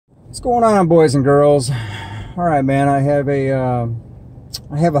What's going on, boys and girls? All right, man. I have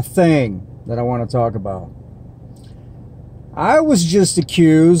a thing that I want to talk about. I was just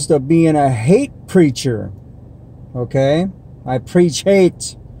accused of being a hate preacher. Okay, I preach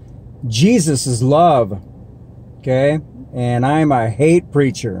hate. Jesus is love. Okay, and I'm a hate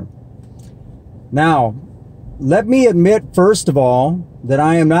preacher. Now, let me admit first of all that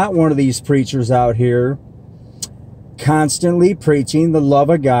I am not one of these preachers out here constantly preaching the love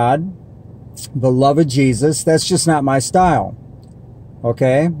of God, the love of Jesus. That's just not my style.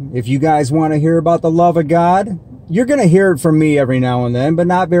 Okay? If you guys want to hear about the love of God, you're going to hear it from me every now and then, but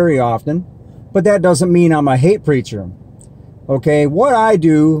not very often. But that doesn't mean I'm a hate preacher. Okay? What I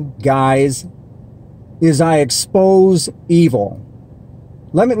do, guys, is I expose evil.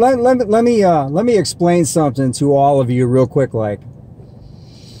 Let me explain something to all of you real quick. Like,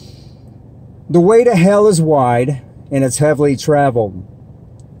 the way to hell is wide and it's heavily traveled.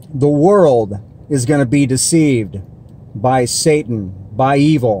 The world is going to be deceived by Satan, by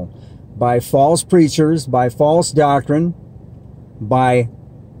evil, by false preachers, by false doctrine, by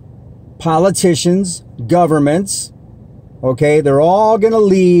politicians, governments. Okay, they're all going to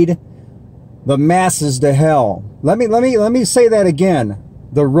lead the masses to hell. Let me say that again.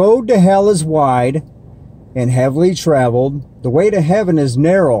 The road to hell is wide and heavily traveled. The way to heaven is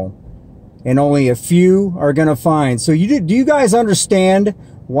narrow, and only a few are going to find. So do you guys understand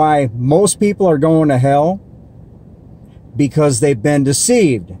why most people are going to hell? Because they've been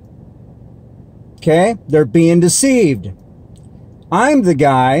deceived. Okay? They're being deceived. I'm the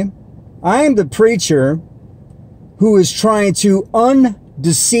guy, I'm the preacher who is trying to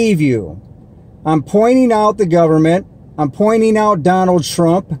undeceive you. I'm pointing out the government. I'm pointing out Donald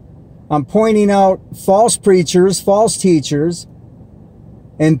Trump. I'm pointing out false preachers, false teachers,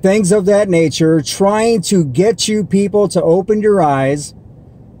 and things of that nature, trying to get you people to open your eyes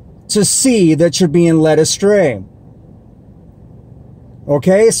to see that you're being led astray.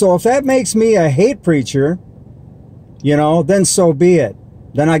 Okay, so if that makes me a hate preacher, you know, then so be it.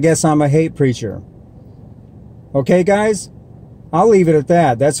 Then I guess I'm a hate preacher. Okay, guys? I'll leave it at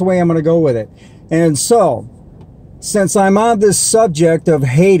that. That's the way I'm going to go with it. And so, since I'm on this subject of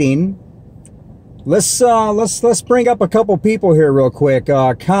hating, let's bring up a couple people here real quick.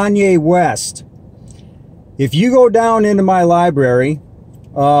 Kanye West. If you go down into my library,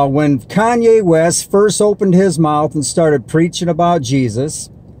 when Kanye West first opened his mouth and started preaching about Jesus,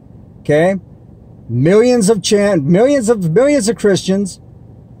 okay, millions of Christians,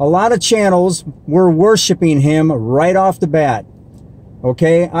 a lot of channels were worshiping him right off the bat.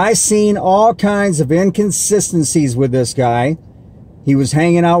 Okay, I seen all kinds of inconsistencies with this guy. He was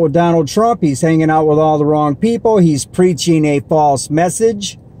hanging out with Donald Trump. He's hanging out with all the wrong people. He's preaching a false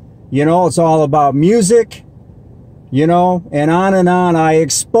message. You know, it's all about music, you know, and on and on. I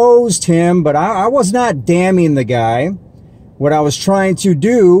exposed him, but I was not damning the guy. What I was trying to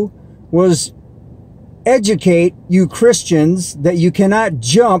do was educate you Christians that you cannot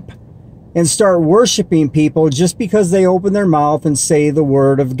jump and start worshiping people just because they open their mouth and say the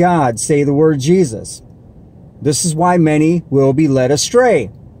word of God, say the word Jesus. This is why many will be led astray,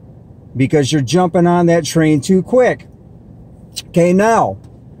 because you're jumping on that train too quick. Okay, now,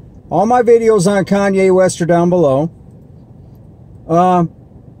 all my videos on Kanye West are down below.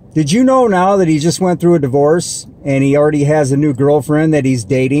 Did you know now that he just went through a divorce and he already has a new girlfriend that he's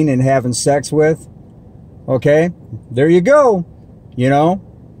dating and having sex with? Okay, there you go, you know.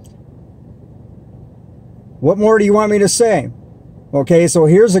 What more do you want me to say? Okay, so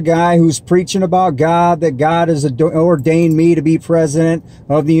here's a guy who's preaching about God, that God has ordained me to be president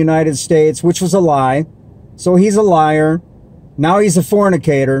of the United States, which was a lie. So he's a liar. Now he's a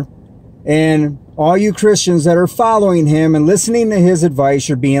fornicator. And all you Christians that are following him and listening to his advice,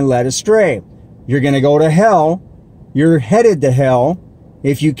 you're being led astray. You're going to go to hell. You're headed to hell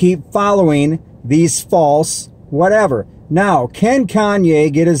if you keep following these false whatever. Now, can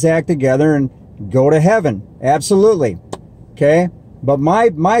Kanye get his act together and go to heaven? Absolutely. Okay? But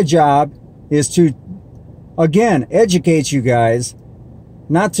my job is to, again, educate you guys,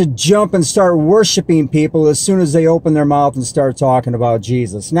 not to jump and start worshiping people as soon as they open their mouth and start talking about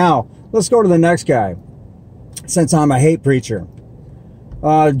Jesus. Now, let's go to the next guy, since I'm a hate preacher.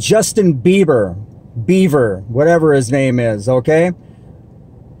 Justin Bieber, whatever his name is, okay?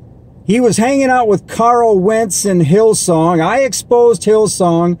 He was hanging out with Carl Wentz and Hillsong. I exposed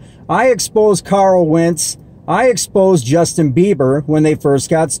Hillsong. I exposed Carl Wentz. I exposed Justin Bieber when they first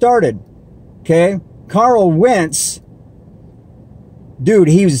got started. Okay? Carl Wentz,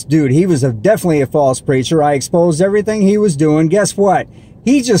 he was definitely a false preacher. I exposed everything he was doing. Guess what?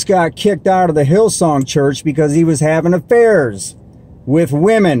 He just got kicked out of the Hillsong church because he was having affairs. with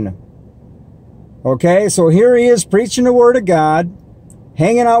women. Okay, so here he is preaching the word of God,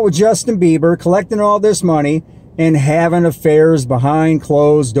 hanging out with Justin Bieber, collecting all this money, and having affairs behind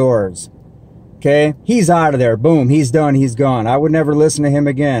closed doors. Okay, he's out of there. Boom, he's done, he's gone. I would never listen to him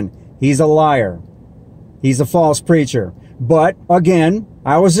again. He's a liar. He's a false preacher. But again,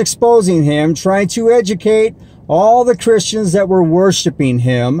 I was exposing him, trying to educate all the Christians that were worshiping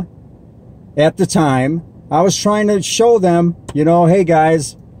him at the time. I was trying to show them, you know, hey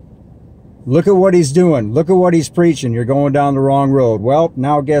guys, look at what he's doing. Look at what he's preaching. You're going down the wrong road. Well,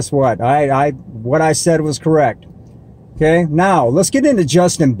 now guess what? What I said was correct. Okay, now let's get into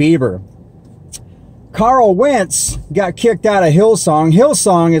Justin Bieber. Carl Wentz got kicked out of Hillsong.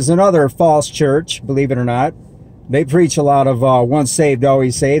 Hillsong is another false church, believe it or not. They preach a lot of once saved,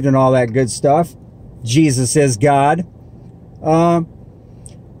 always saved and all that good stuff. Jesus is God.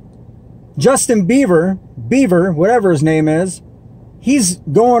 Justin Bieber, whatever his name is, he's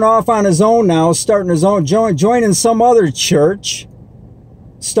going off on his own now, starting his own, joining some other church,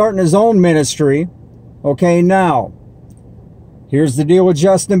 starting his own ministry. Okay, now, here's the deal with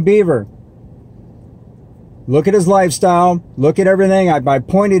Justin Bieber. Look at his lifestyle. Look at everything. I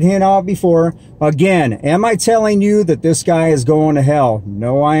pointed him out before. Again, am I telling you that this guy is going to hell?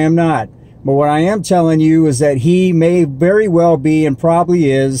 No, I am not. But what I am telling you is that he may very well be, and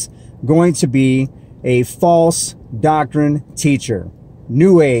probably is, going to be a false doctrine teacher.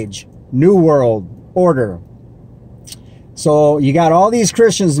 New Age, New World Order. So you got all these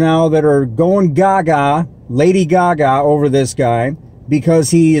Christians now that are going gaga, Lady Gaga over this guy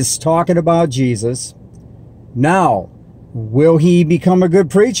because he is talking about Jesus. Now, will he become a good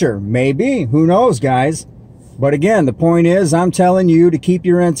preacher? Maybe. Who knows, guys? But again, the point is, I'm telling you to keep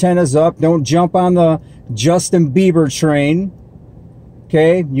your antennas up. Don't jump on the Justin Bieber train.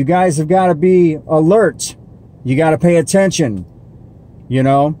 Okay? You guys have got to be alert. You got to pay attention, you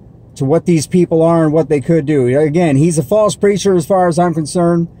know, to what these people are and what they could do. Again, he's a false preacher as far as I'm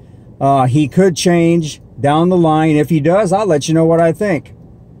concerned. He could change down the line. If he does, I'll let you know what I think.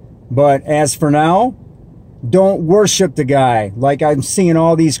 But as for now, don't worship the guy like I'm seeing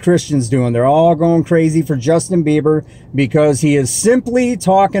all these Christians doing. They're all going crazy for Justin Bieber because he is simply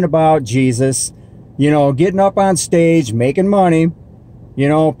talking about Jesus, you know, getting up on stage, making money, you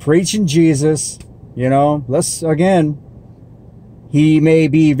know, preaching Jesus, you know. Again, he may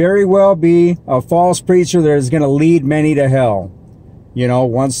be very well be a false preacher that is going to lead many to hell. You know,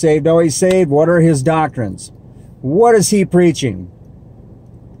 once saved, always saved. What are his doctrines? What is he preaching?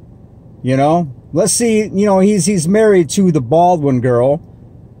 You know, let's see, you know, he's married to the Baldwin girl.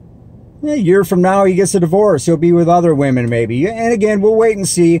 A year from now, he gets a divorce. He'll be with other women, maybe. And again, we'll wait and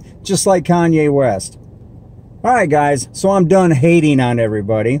see, just like Kanye West. All right, guys, so I'm done hating on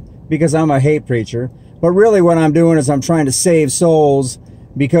everybody because I'm a hate preacher. But really what I'm doing is I'm trying to save souls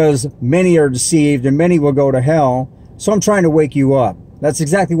because many are deceived and many will go to hell. So I'm trying to wake you up. That's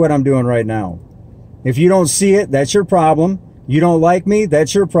exactly what I'm doing right now. If you don't see it, that's your problem. You don't like me,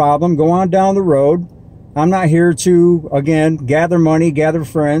 that's your problem. Go on down the road. I'm not here to, again, gather money, gather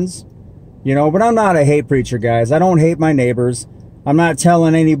friends. You know, but I'm not a hate preacher, guys. I don't hate my neighbors. I'm not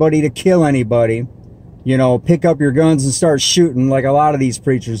telling anybody to kill anybody. You know, pick up your guns and start shooting like a lot of these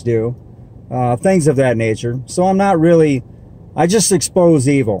preachers do. Things of that nature. So I'm not really, I just expose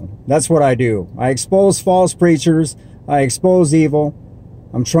evil. That's what I do. I expose false preachers. I expose evil.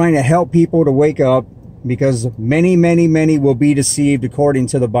 I'm trying to help people to wake up because many, many, many will be deceived according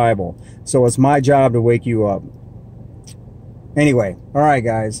to the Bible. So it's my job to wake you up. Anyway, all right,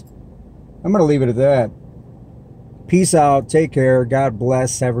 guys. I'm going to leave it at that. Peace out. Take care. God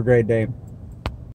bless. Have a great day.